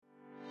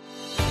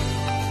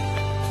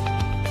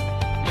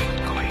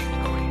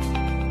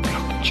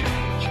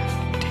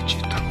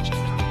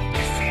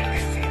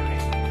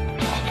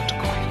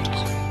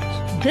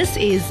This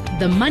is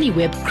the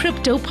MoneyWeb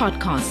Crypto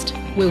Podcast,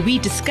 where we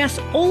discuss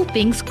all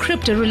things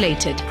crypto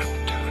related.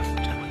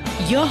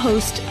 Your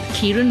host,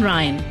 Kieran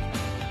Ryan.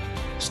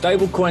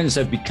 Stablecoins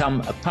have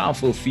become a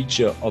powerful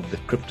feature of the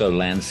crypto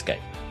landscape.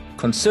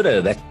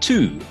 Consider that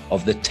 2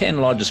 of the 10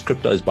 largest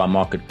cryptos by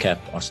market cap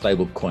are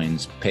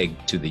stablecoins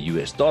pegged to the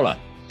US dollar.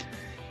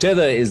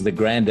 Tether is the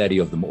granddaddy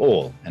of them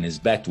all and is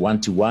backed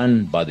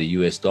 1-to-1 by the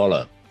US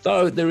dollar,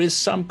 though there is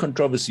some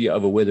controversy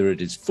over whether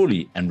it is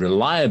fully and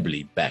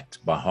reliably backed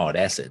by hard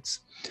assets.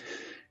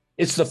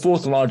 It's the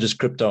 4th largest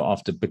crypto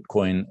after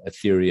Bitcoin,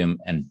 Ethereum,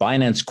 and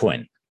Binance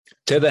Coin.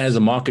 Tether has a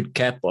market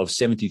cap of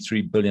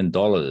 $73 billion,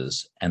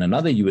 and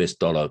another US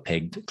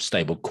dollar-pegged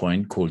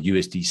stablecoin called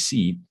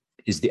USDC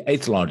is the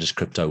 8th largest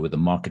crypto with a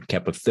market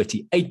cap of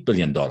 $38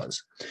 billion.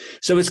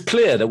 So it's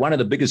clear that one of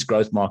the biggest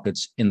growth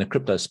markets in the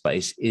crypto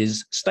space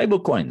is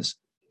stablecoins.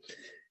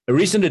 A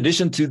recent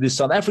addition to the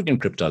South African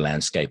crypto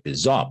landscape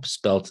is ZARP,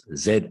 spelled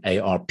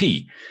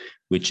Z-A-R-P,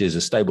 which is a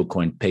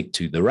stablecoin pegged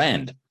to the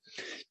Rand.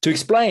 To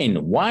explain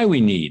why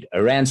we need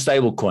a Rand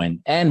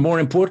stablecoin and, more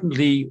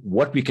importantly,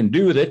 what we can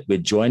do with it, we're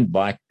joined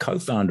by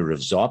co-founder of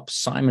ZARP,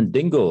 Simon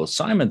Dingle.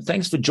 Simon,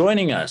 thanks for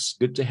joining us.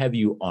 Good to have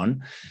you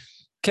on.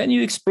 Can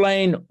you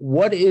explain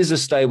what is a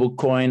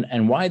stablecoin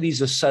and why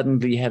these are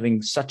suddenly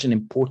having such an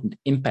important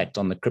impact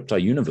on the crypto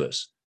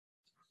universe?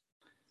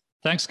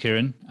 Thanks,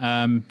 Kieran.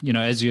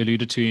 As you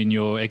alluded to in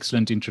your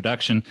excellent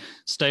introduction,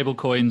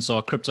 stablecoins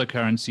are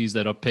cryptocurrencies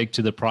that are pegged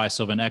to the price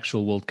of an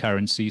actual world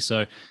currency.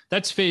 So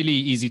that's fairly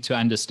easy to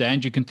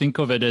understand. You can think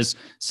of it as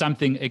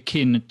something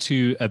akin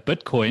to a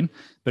Bitcoin,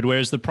 but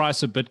whereas the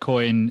price of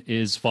Bitcoin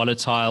is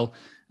volatile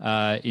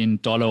in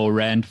dollar or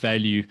rand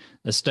value,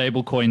 a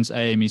stablecoin's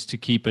aim is to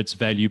keep its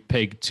value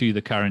pegged to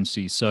the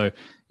currency. So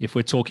if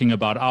we're talking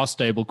about our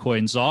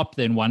stablecoin ZARP,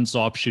 then one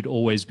ZARP should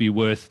always be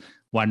worth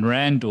 1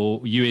 Rand, or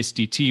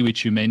USDT,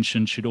 which you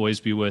mentioned, should always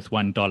be worth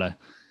 $1.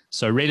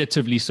 So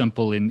relatively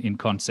simple in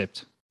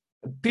concept.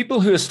 People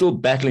who are still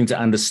battling to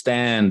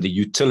understand the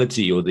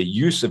utility or the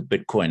use of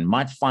Bitcoin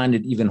might find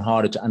it even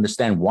harder to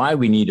understand why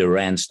we need a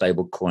Rand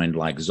stablecoin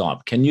like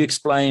ZARP. Can you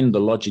explain the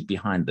logic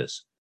behind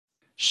this?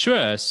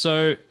 Sure.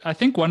 So I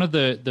think one of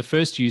the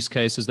first use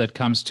cases that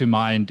comes to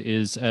mind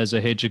is as a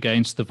hedge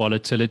against the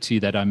volatility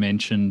that I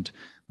mentioned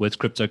with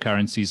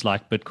cryptocurrencies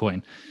like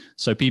Bitcoin.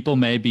 So people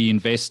may be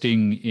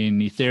investing in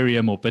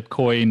Ethereum or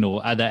Bitcoin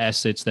or other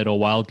assets that are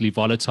wildly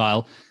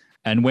volatile.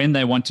 And when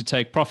they want to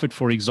take profit,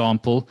 for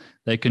example,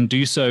 they can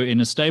do so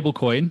in a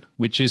stablecoin,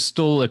 which is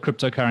still a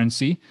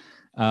cryptocurrency.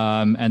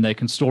 And they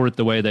can store it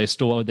the way they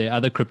store their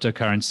other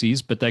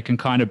cryptocurrencies, but they can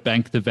kind of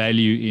bank the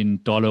value in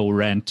dollar or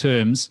rand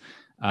terms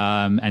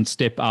and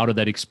step out of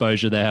that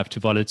exposure they have to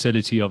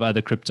volatility of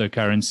other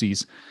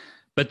cryptocurrencies.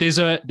 But there's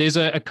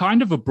a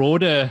kind of a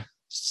broader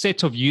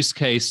set of use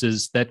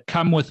cases that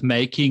come with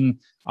making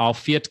our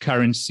fiat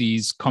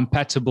currencies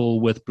compatible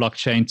with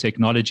blockchain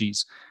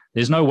technologies.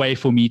 There's no way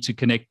for me to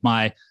connect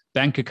my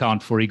bank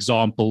account, for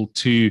example,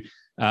 to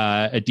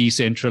a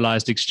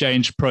decentralized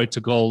exchange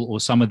protocol or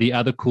some of the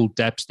other cool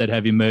dApps that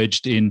have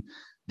emerged in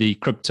the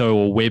crypto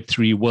or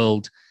Web3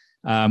 world.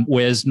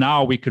 Whereas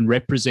now we can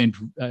represent,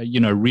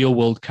 real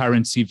world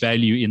currency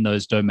value in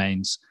those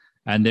domains.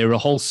 And there are a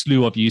whole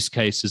slew of use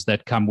cases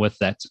that come with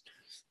that.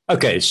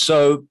 Okay,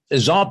 so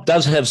ZARP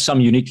does have some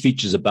unique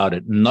features about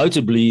it,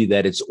 notably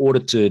that it's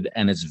audited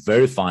and it's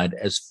verified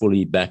as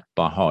fully backed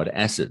by hard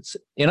assets.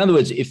 In other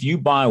words, if you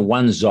buy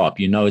 1 ZARP,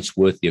 you know it's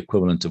worth the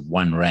equivalent of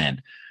 1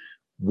 Rand.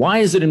 Why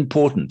is it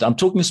important? I'm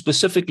talking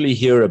specifically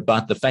here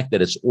about the fact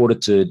that it's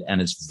audited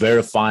and it's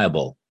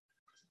verifiable.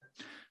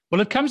 Well,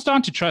 it comes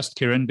down to trust,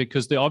 Kieran,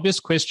 because the obvious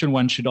question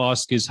one should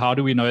ask is, how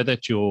do we know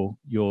that your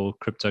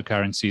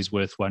cryptocurrency is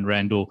worth 1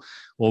 Rand?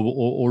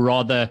 Or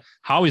rather,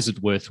 how is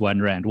it worth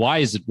 1 Rand? Why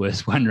is it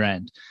worth 1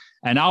 Rand?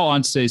 And our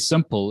answer is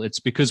simple.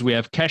 It's because we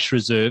have cash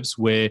reserves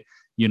where,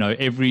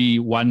 every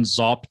 1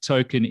 ZARP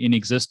token in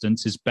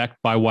existence is backed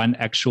by 1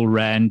 actual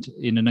Rand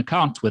in an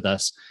account with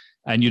us.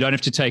 And you don't have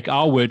to take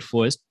our word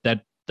for it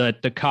that the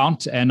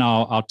account and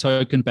our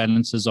token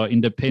balances are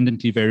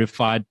independently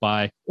verified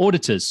by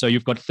auditors. So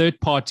you've got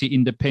third-party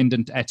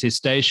independent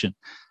attestation.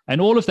 And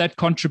all of that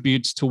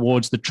contributes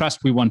towards the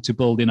trust we want to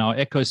build in our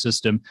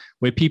ecosystem,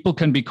 where people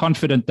can be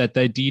confident that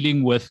they're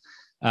dealing with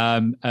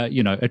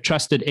a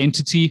trusted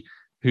entity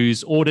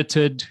who's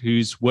audited,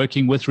 who's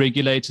working with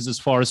regulators as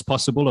far as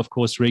possible. Of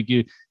course,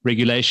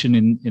 regulation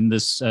in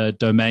this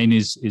domain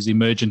is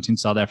emergent in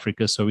South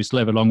Africa, so we still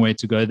have a long way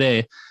to go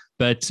there.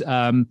 But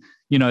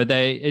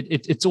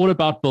it's all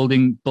about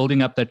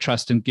building up that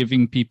trust and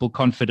giving people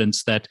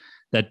confidence that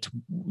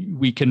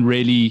we can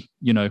really,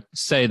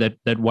 say that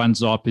 1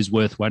 ZARP is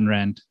worth 1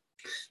 Rand.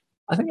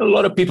 I think a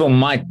lot of people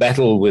might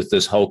battle with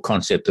this whole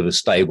concept of a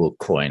stable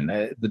coin.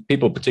 The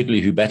people particularly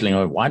who are battling,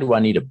 why do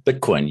I need a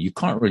Bitcoin? You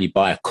can't really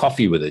buy a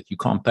coffee with it. You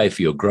can't pay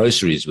for your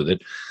groceries with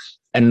it.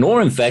 And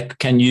nor, in fact,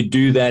 can you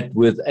do that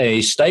with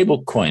a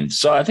stable coin.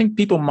 So I think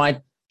people might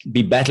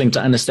be battling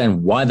to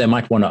understand why they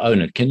might want to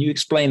own it. Can you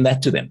explain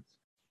that to them?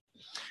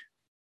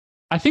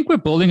 I think we're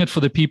building it for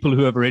the people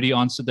who have already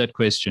answered that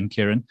question,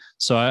 Kieran.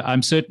 So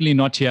I'm certainly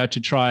not here to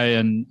try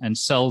and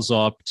sell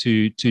ZARP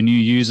to new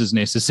users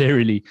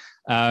necessarily.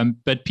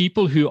 But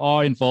people who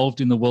are involved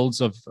in the worlds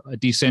of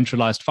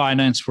decentralized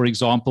finance, for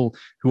example,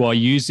 who are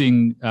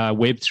using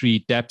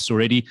Web3 dApps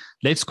already,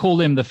 let's call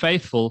them the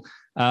faithful,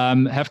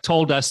 have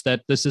told us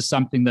that this is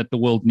something that the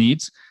world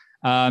needs.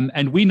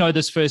 And we know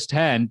this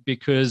firsthand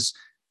because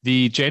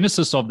the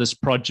genesis of this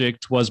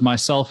project was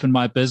myself and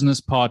my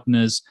business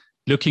partners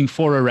looking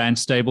for a Rand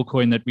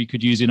stablecoin that we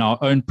could use in our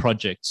own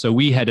project. So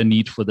we had a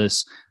need for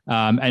this.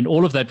 And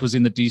all of that was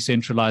in the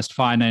decentralized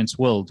finance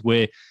world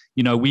where,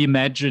 we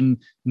imagine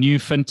new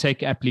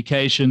fintech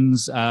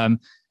applications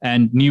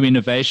and new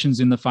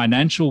innovations in the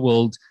financial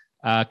world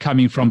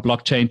coming from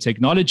blockchain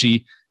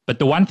technology. But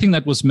the one thing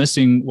that was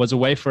missing was a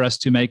way for us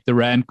to make the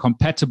Rand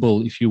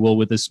compatible, if you will,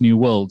 with this new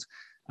world.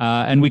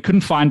 And we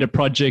couldn't find a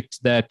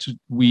project that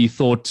we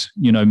thought,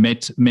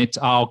 met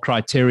our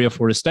criteria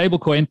for a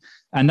stablecoin.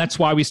 And that's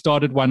why we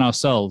started one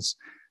ourselves.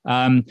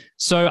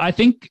 So I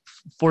think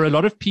for a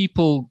lot of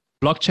people,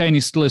 blockchain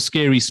is still a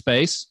scary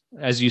space.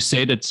 As you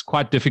said, it's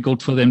quite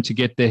difficult for them to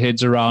get their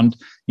heads around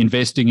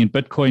investing in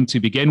Bitcoin to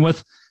begin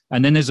with.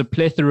 And then there's a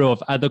plethora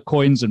of other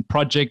coins and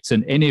projects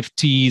and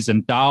NFTs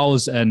and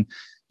DAOs and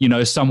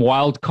some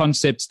wild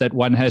concepts that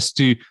one has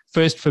to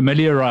first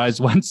familiarize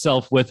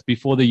oneself with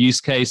before the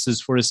use cases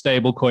for a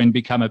stablecoin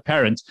become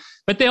apparent.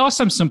 But there are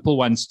some simple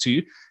ones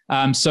too.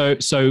 So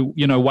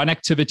one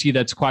activity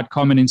that's quite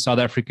common in South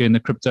Africa in the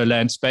crypto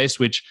land space,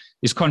 which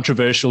is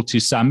controversial to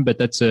some, but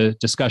that's a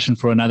discussion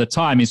for another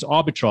time, is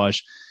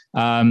arbitrage,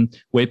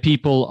 where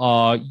people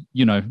are,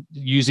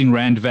 using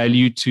Rand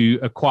value to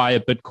acquire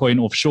Bitcoin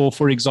offshore,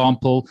 for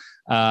example,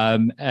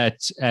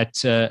 at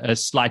a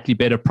slightly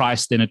better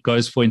price than it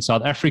goes for in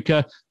South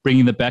Africa,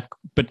 bringing the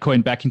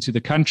Bitcoin back into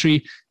the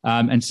country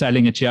and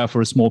selling it here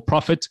for a small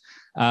profit.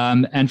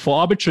 And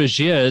for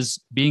arbitrageurs,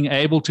 being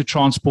able to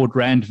transport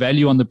Rand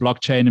value on the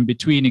blockchain and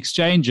between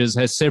exchanges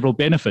has several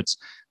benefits.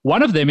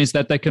 One of them is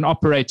that they can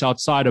operate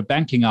outside of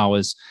banking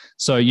hours.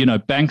 So,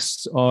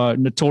 banks are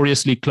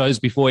notoriously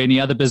closed before any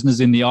other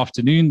business in the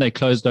afternoon. They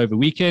closed over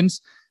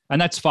weekends.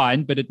 And that's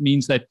fine, but it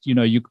means that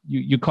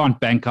you can't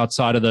bank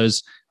outside of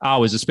those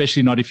hours,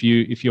 especially not if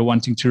you're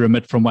wanting to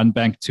remit from one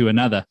bank to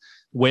another.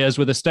 Whereas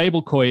with a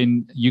stable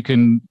coin, you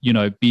can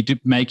be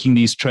making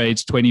these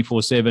trades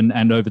 24/7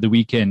 and over the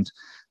weekend.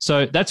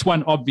 So that's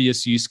one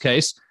obvious use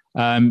case,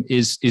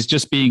 is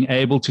just being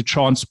able to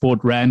transport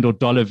Rand or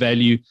dollar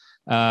value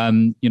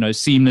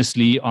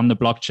seamlessly on the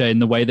blockchain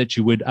the way that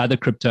you would other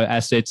crypto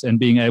assets, and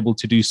being able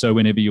to do so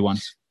whenever you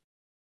want.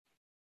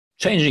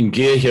 Changing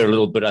gear here a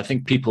little bit, I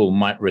think people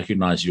might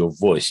recognize your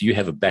voice. You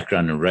have a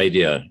background in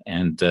radio,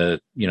 and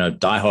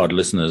diehard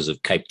listeners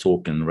of Cape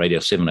Talk and Radio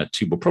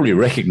 702 will probably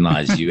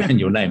recognize you and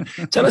your name.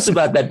 Tell us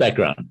about that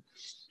background.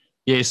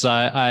 Yes,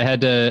 I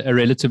had a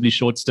relatively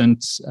short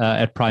stint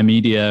at Prime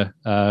Media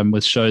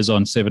with shows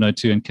on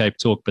 702 and Cape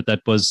Talk, but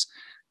that was,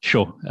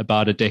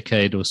 about a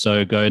decade or so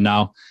ago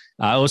now.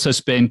 I also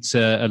spent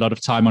a lot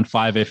of time on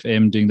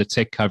 5FM doing the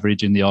tech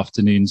coverage in the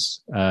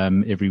afternoons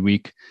every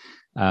week.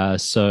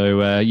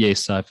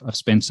 Yes, I've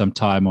spent some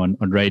time on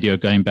radio,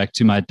 going back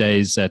to my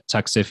days at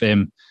Tux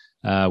FM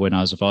when I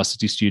was a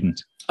varsity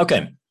student.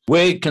 Okay.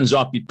 Where can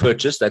ZARP be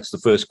purchased? That's the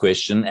first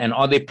question. And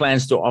are there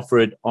plans to offer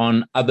it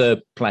on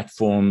other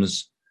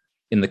platforms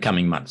in the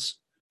coming months?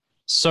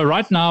 So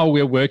right now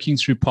we're working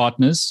through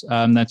partners.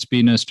 That's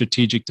been a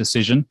strategic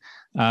decision.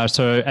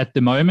 So at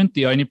the moment,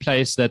 the only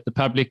place that the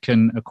public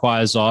can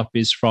acquire ZARP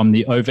is from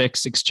the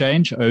OVEX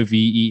exchange,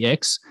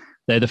 OVEX.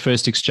 They're the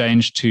first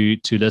exchange to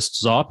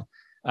list ZARP.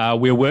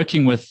 We're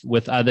working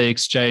with other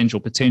exchange or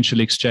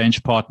potential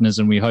exchange partners,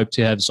 and we hope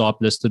to have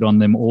ZARP listed on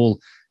them all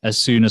as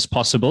soon as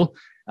possible.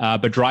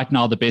 But right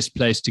now, the best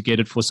place to get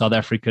it for South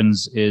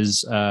Africans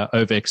is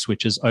OVEX,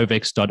 which is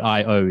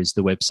ovex.io is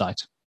the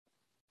website.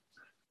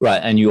 Right,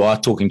 and you are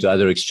talking to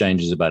other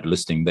exchanges about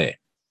listing there.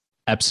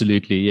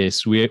 Absolutely,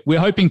 yes. We're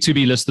hoping to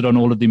be listed on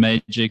all of the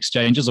major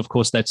exchanges. Of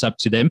course, that's up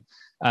to them.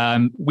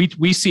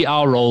 We see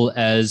our role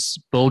as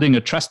building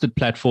a trusted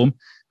platform,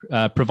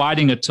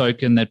 providing a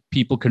token that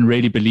people can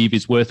really believe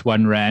is worth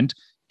R1,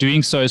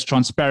 doing so as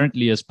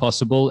transparently as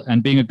possible,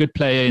 and being a good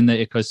player in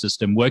the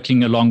ecosystem,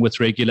 working along with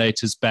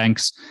regulators,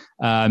 banks,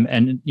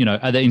 and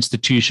other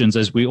institutions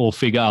as we all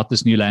figure out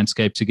this new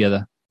landscape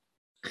together.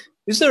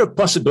 Is there a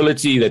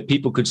possibility that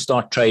people could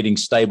start trading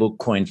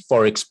stablecoin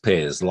forex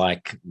pairs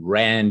like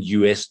Rand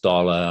US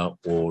dollar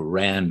or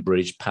Rand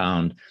British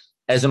pound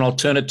as an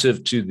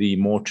alternative to the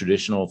more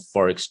traditional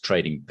forex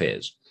trading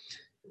pairs?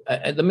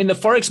 I mean, the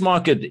forex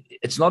market,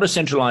 it's not a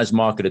centralized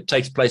market. It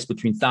takes place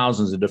between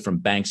thousands of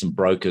different banks and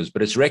brokers,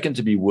 but it's reckoned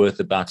to be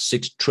worth about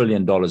 $6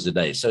 trillion a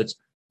day. So it's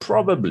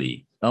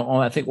probably,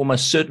 I think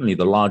almost certainly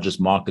the largest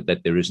market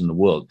that there is in the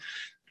world.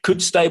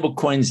 Could stable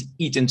coins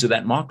eat into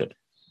that market?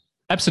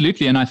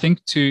 Absolutely. And I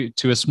think to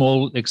a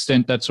small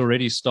extent, that's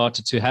already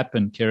started to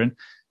happen, Kieran.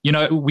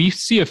 We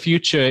see a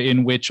future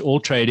in which all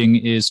trading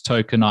is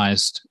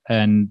tokenized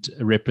and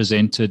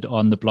represented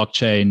on the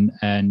blockchain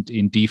and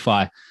in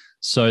DeFi.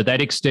 So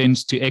that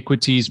extends to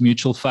equities,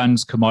 mutual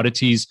funds,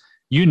 commodities,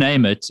 you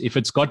name it. If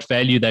it's got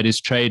value that is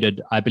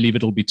traded, I believe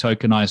it'll be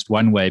tokenized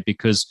one way,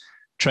 because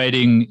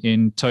trading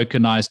in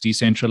tokenized,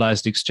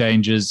 decentralized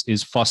exchanges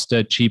is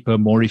faster, cheaper,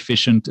 more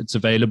efficient. It's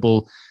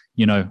available,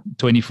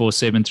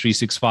 24/7,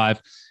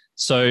 365.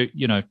 So,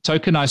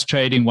 tokenized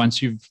trading,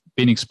 once you've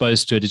been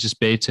exposed to it, is just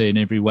better in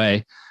every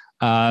way.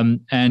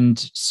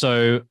 And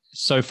so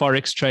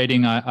Forex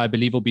trading, I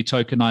believe, will be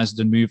tokenized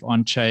and move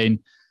on chain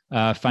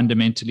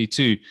fundamentally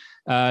too.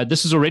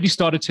 This has already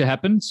started to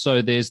happen.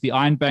 So there's the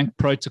Iron Bank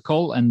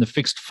protocol and the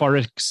fixed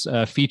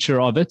Forex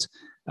feature of it,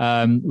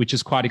 which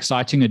is quite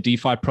exciting, a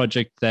DeFi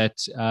project that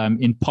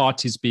in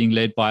part is being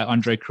led by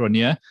Andre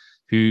Cronje,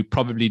 who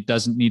probably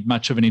doesn't need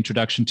much of an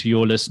introduction to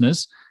your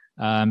listeners,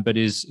 but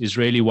is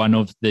really one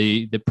of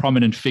the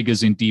prominent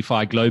figures in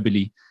DeFi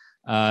globally.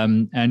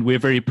 And we're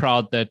very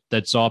proud that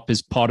ZARP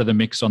is part of the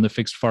mix on the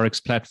fixed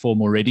Forex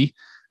platform already.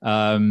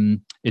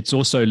 It's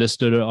also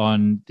listed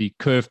on the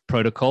Curve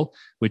protocol,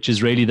 which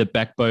is really the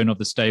backbone of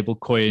the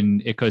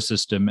stablecoin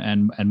ecosystem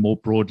and more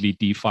broadly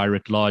DeFi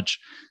writ large.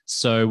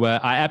 So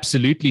I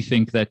absolutely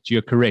think that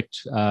you're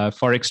correct.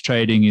 Forex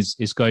trading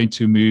is going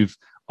to move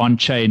on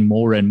chain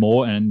more and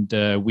more, and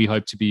we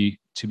hope to be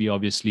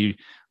obviously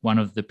one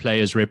of the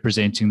players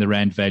representing the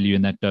rand value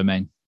in that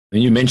domain.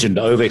 And you mentioned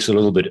OVEX a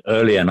little bit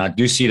earlier, and I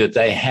do see that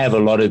they have a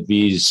lot of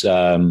these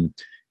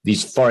stablecoin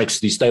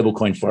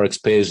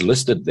Forex pairs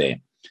listed there.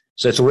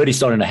 So it's already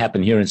starting to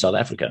happen here in South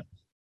Africa.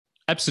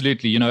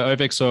 Absolutely.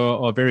 OVEX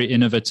are very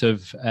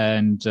innovative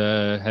and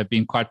have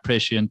been quite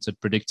prescient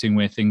at predicting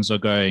where things are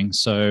going.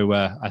 So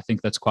I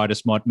think that's quite a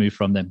smart move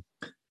from them.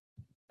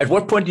 At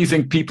what point do you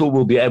think people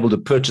will be able to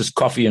purchase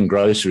coffee and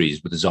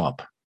groceries with ZARP?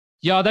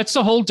 Yeah, that's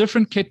a whole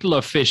different kettle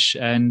of fish.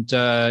 And,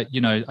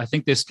 I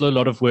think there's still a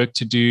lot of work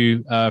to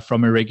do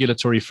from a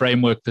regulatory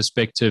framework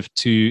perspective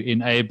to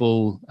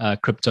enable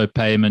crypto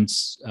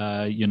payments,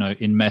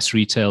 in mass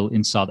retail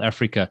in South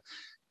Africa.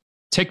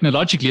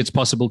 Technologically, it's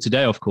possible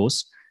today, of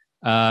course.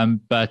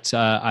 But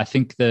I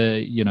think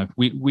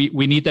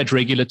we need that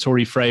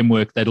regulatory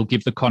framework that'll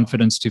give the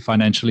confidence to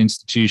financial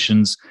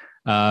institutions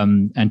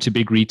and to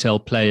big retail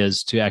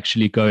players to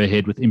actually go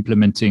ahead with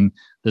implementing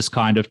this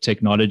kind of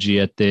technology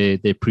at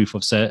their proof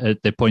of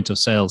at their point of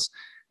sales.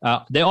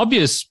 There are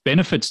obvious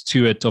benefits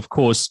to it, of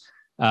course,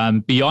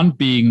 beyond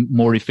being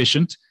more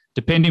efficient.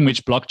 Depending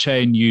which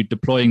blockchain you're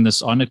deploying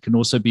this on, it can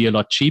also be a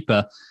lot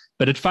cheaper.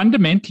 But it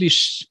fundamentally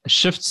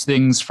shifts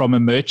things from a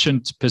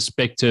merchant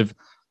perspective,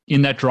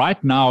 in that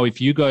right now,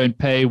 if you go and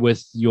pay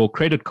with your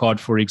credit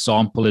card, for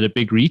example, at a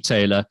big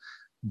retailer,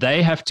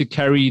 they have to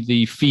carry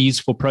the fees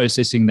for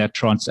processing that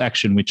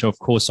transaction, which of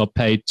course are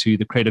paid to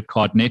the credit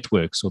card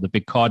networks or the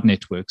big card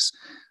networks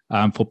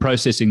for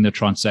processing the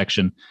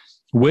transaction.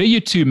 Were you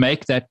to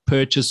make that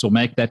purchase or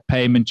make that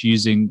payment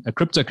using a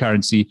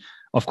cryptocurrency,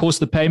 of course,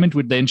 the payment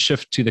would then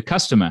shift to the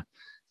customer.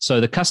 So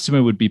the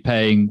customer would be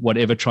paying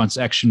whatever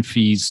transaction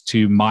fees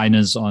to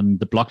miners on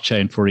the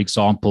blockchain, for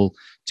example,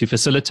 to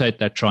facilitate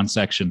that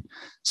transaction.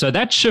 So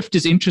that shift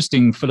is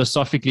interesting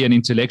philosophically and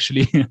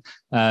intellectually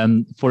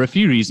for a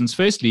few reasons.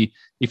 Firstly,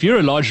 if you're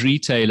a large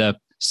retailer,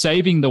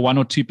 saving the 1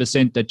 or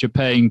 2% that you're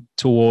paying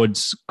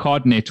towards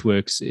card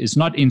networks is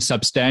not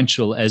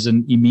insubstantial as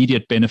an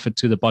immediate benefit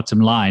to the bottom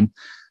line.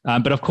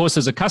 But of course,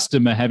 as a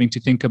customer, having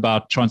to think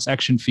about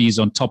transaction fees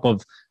on top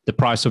of the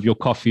price of your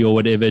coffee or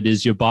whatever it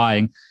is you're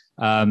buying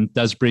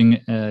does bring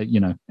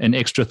an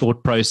extra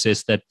thought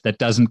process that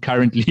doesn't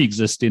currently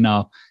exist in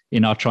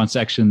our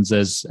transactions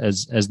as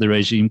the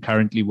regime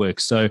currently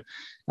works. So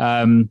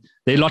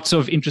there are lots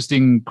of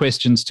interesting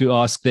questions to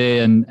ask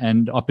there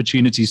and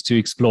opportunities to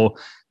explore.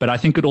 But I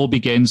think it all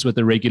begins with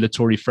a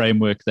regulatory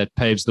framework that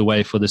paves the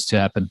way for this to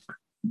happen.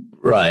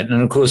 Right.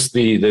 And of course,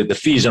 the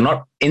fees are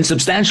not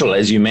insubstantial,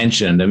 as you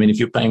mentioned. I mean, if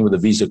you're paying with a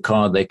Visa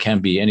card, they can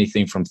be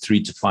anything from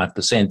 3 to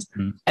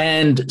 5%.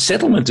 And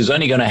settlement is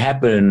only going to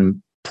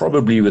happen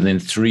probably within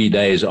 3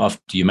 days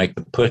after you make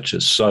the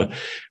purchase. So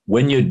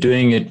when you're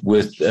doing it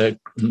with the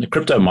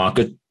crypto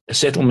market,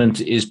 settlement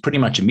is pretty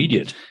much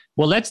immediate.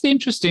 Well, that's the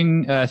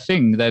interesting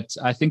thing that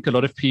I think a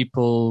lot of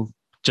people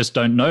just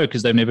don't know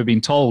because they've never been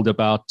told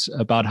about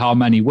how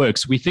money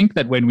works. We think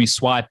that when we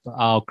swipe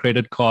our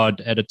credit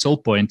card at a till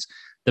point,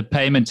 the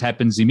payment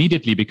happens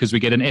immediately because we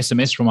get an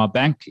SMS from our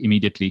bank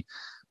immediately.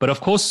 But of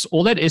course,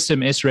 all that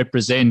SMS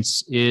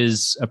represents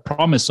is a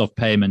promise of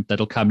payment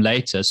that'll come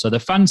later. So the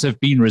funds have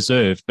been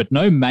reserved, but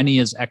no money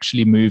has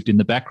actually moved in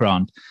the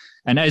background.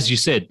 And as you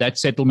said, that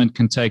settlement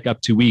can take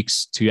up to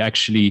weeks to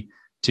actually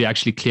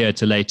clear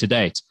at a later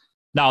date.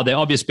 Now, there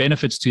are obvious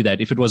benefits to that.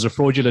 If it was a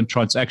fraudulent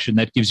transaction,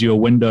 that gives you a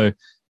window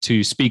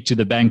to speak to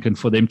the bank and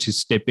for them to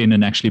step in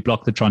and actually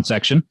block the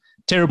transaction.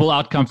 Terrible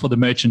outcome for the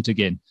merchant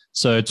again.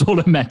 So it's all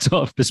a matter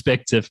of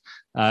perspective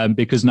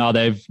because now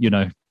they've,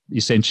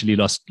 essentially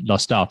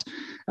lost out.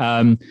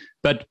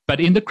 But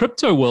in the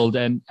crypto world,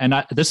 and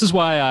this is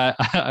why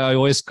I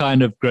always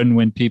kind of grin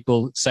when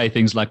people say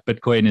things like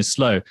Bitcoin is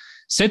slow.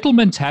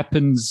 Settlement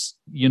happens,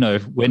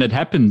 when it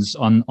happens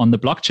on the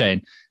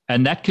blockchain.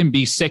 And that can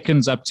be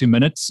seconds up to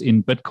minutes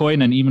in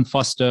Bitcoin and even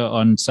faster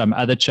on some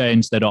other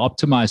chains that are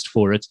optimized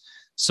for it.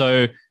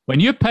 So when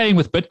you're paying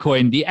with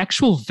Bitcoin, the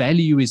actual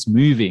value is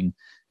moving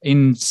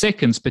in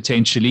seconds,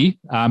 potentially,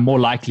 more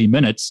likely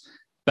minutes.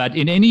 But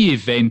in any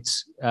event,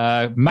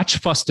 much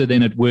faster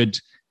than it would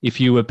if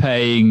you were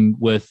paying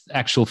with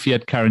actual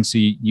fiat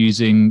currency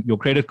using your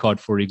credit card,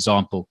 for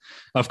example.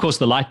 Of course,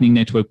 the Lightning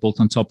Network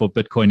built on top of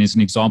Bitcoin is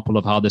an example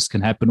of how this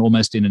can happen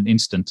almost in an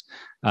instant.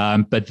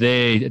 But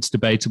there, it's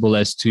debatable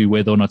as to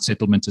whether or not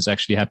settlement has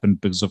actually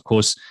happened because, of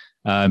course,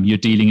 you're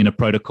dealing in a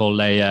protocol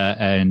layer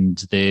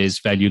and there's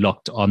value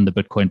locked on the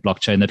Bitcoin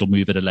blockchain that'll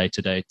move at a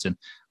later date. And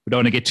we don't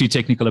want to get too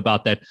technical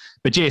about that.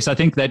 But yes, I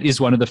think that is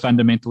one of the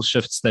fundamental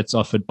shifts that's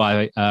offered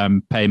by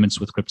payments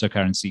with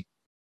cryptocurrency.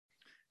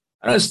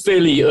 I know it's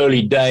fairly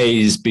early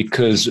days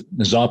because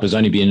ZARP has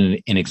only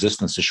been in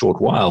existence a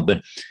short while,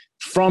 but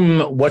from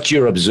what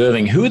you're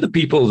observing, who are the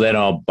people that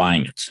are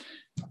buying it?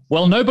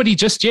 Well, nobody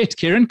just yet,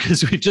 Kieran,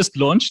 because we've just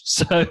launched.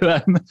 So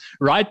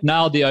right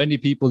now, the only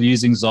people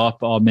using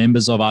ZARP are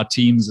members of our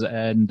teams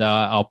and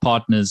our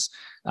partners.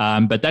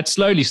 But that's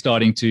slowly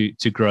starting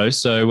to grow.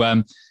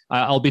 So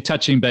I'll be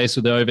touching base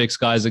with the OVX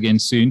guys again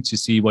soon to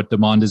see what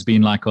demand has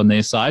been like on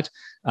their side.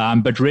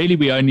 But really,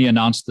 we only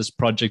announced this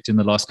project in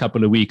the last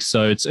couple of weeks.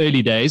 So it's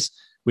early days.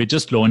 We're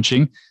just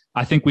launching.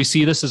 I think we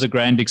see this as a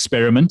grand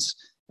experiment.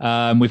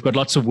 We've got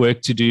lots of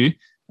work to do,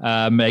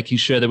 making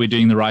sure that we're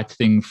doing the right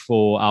thing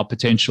for our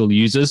potential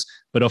users,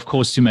 but of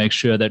course, to make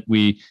sure that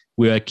we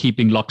are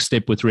keeping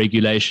lockstep with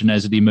regulation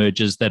as it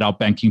emerges, that our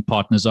banking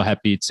partners are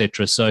happy,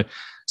 etc.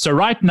 So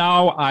right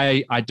now,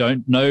 I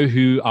don't know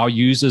who our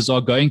users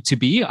are going to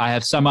be. I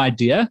have some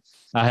idea.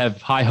 I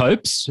have high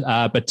hopes,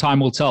 but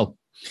time will tell.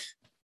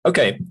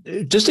 Okay,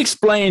 just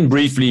explain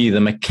briefly the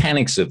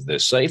mechanics of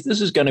this. So if this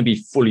is going to be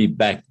fully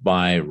backed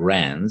by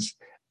rands,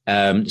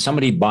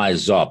 somebody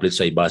buys ZARP, let's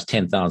say buys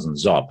 10,000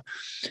 ZARP.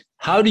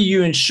 How do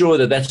you ensure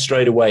that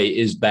straight away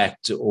is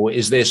backed, or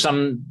is there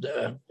some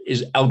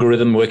is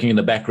algorithm working in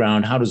the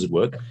background? How does it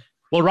work?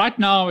 Well, right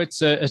now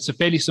it's a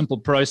fairly simple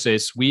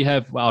process. We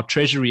have our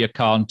treasury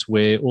account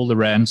where all the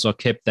rands are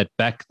kept that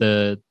back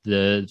the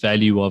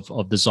value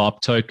of the ZARP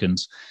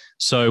tokens.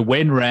 So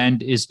when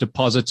rand is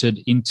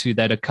deposited into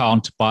that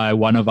account by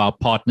one of our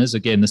partners,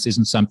 again, this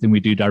isn't something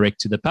we do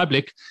direct to the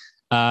public,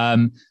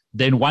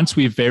 then once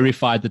we've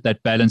verified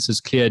that balance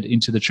is cleared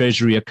into the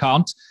treasury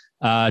account,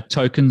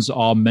 tokens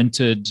are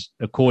minted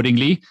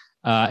accordingly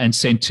and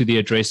sent to the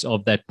address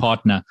of that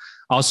partner.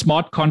 Our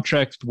smart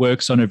contract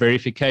works on a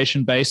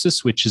verification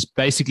basis, which is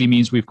basically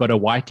means we've got a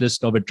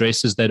whitelist of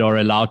addresses that are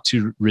allowed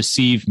to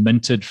receive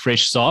minted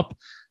fresh ZARP.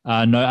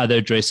 No other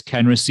address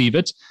can receive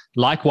it.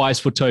 Likewise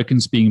for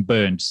tokens being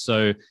burned.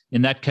 So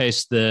in that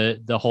case,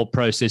 the whole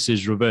process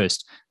is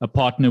reversed. A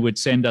partner would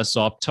send us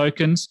ZARP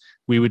tokens.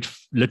 We would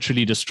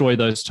literally destroy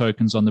those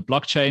tokens on the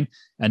blockchain,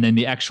 and then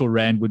the actual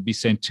rand would be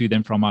sent to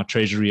them from our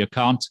treasury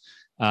account,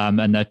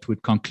 and that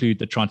would conclude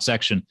the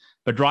transaction.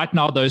 But right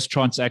now, those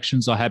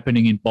transactions are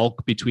happening in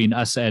bulk between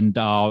us and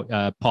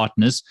our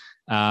partners,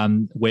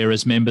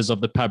 whereas members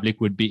of the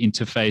public would be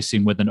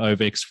interfacing with an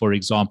OVX, for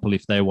example,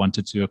 if they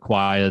wanted to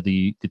acquire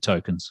the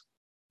tokens.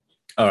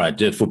 All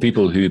right. For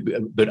people who are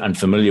a bit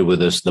unfamiliar with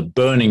this, the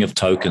burning of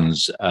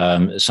tokens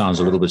sounds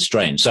a little bit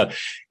strange. So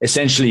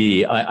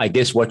essentially, I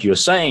guess what you're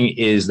saying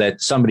is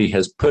that somebody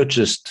has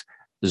purchased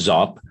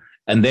ZARP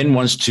and then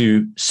wants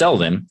to sell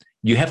them.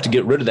 You have to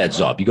get rid of that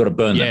ZARP. You've got to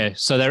burn them. Yeah,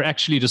 so they're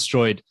actually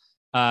destroyed.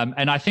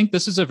 And I think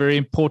this is a very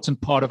important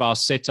part of our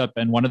setup.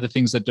 And one of the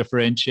things that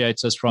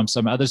differentiates us from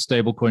some other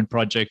stablecoin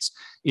projects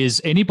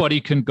is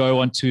anybody can go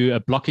onto a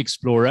block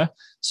explorer.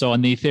 So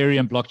on the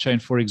Ethereum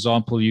blockchain, for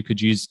example, you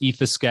could use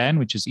Etherscan,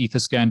 which is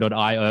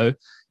etherscan.io.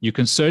 You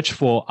can search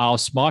for our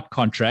smart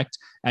contract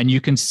and you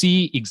can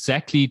see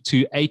exactly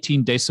to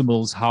 18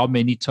 decimals how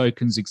many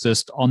tokens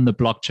exist on the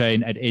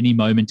blockchain at any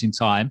moment in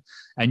time.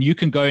 And you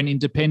can go and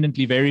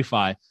independently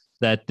verify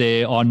that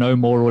there are no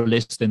more or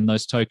less than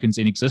those tokens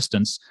in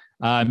existence.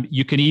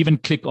 You can even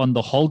click on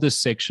the holders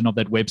section of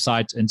that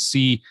website and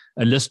see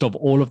a list of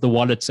all of the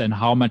wallets and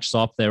how much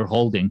ZARP they're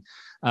holding.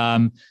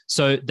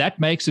 So that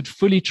makes it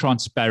fully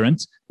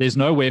transparent. There's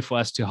nowhere for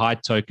us to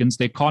hide tokens.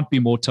 There can't be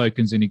more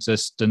tokens in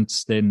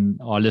existence than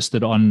are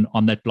listed on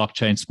that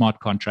blockchain smart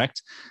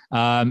contract.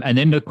 And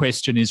then the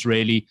question is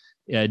really,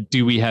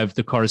 do we have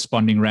the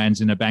corresponding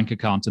rands in a bank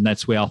account? And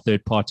that's where our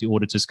third-party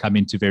auditors come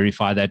in to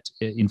verify that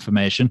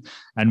information.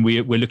 And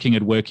we're looking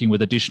at working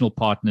with additional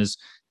partners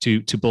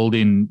to build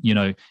in,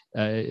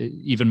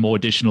 even more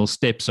additional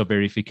steps of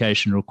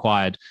verification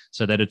required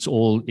so that it's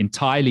all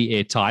entirely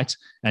airtight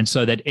and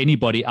so that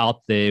anybody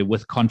out there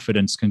with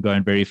confidence can go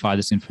and verify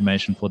this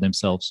information for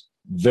themselves.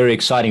 Very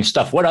exciting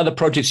stuff. What other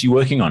projects are you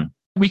working on?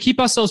 We keep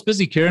ourselves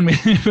busy, Kieran.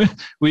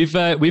 We've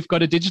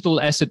got a digital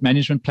asset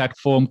management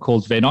platform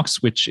called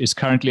Venox, which is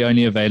currently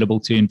only available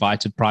to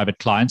invited private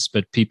clients,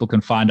 but people can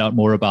find out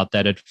more about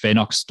that at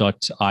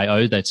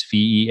venox.io. That's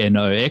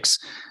VENOX.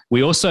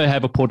 We also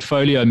have a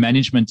portfolio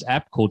management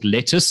app called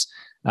Lettuce,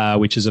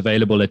 which is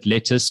available at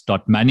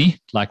lettuce.money,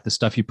 like the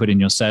stuff you put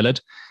in your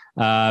salad.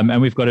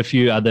 And we've got a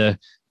few other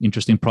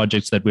interesting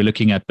projects that we're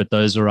looking at, but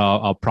those are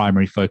our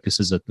primary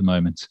focuses at the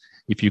moment,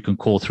 if you can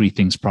call 3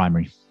 things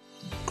primary.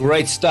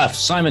 Great stuff.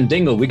 Simon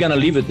Dingle, we're going to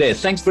leave it there.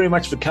 Thanks very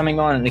much for coming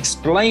on and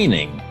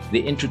explaining the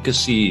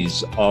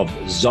intricacies of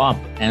ZARP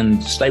and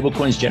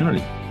stablecoins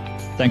generally.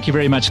 Thank you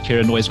very much,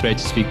 Kieran. Always great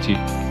to speak to you.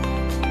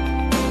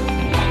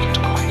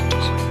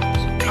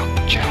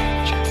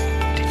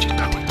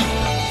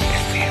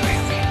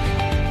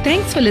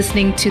 Thanks for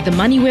listening to the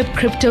MoneyWeb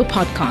Crypto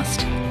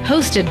Podcast,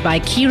 hosted by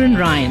Kieran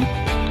Ryan.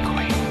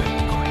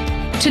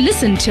 To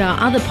listen to our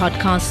other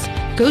podcasts,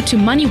 go to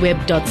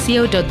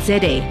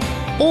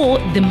moneyweb.co.za or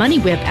the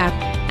MoneyWeb app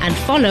and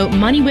follow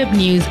MoneyWeb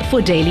News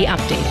for daily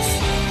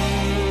updates.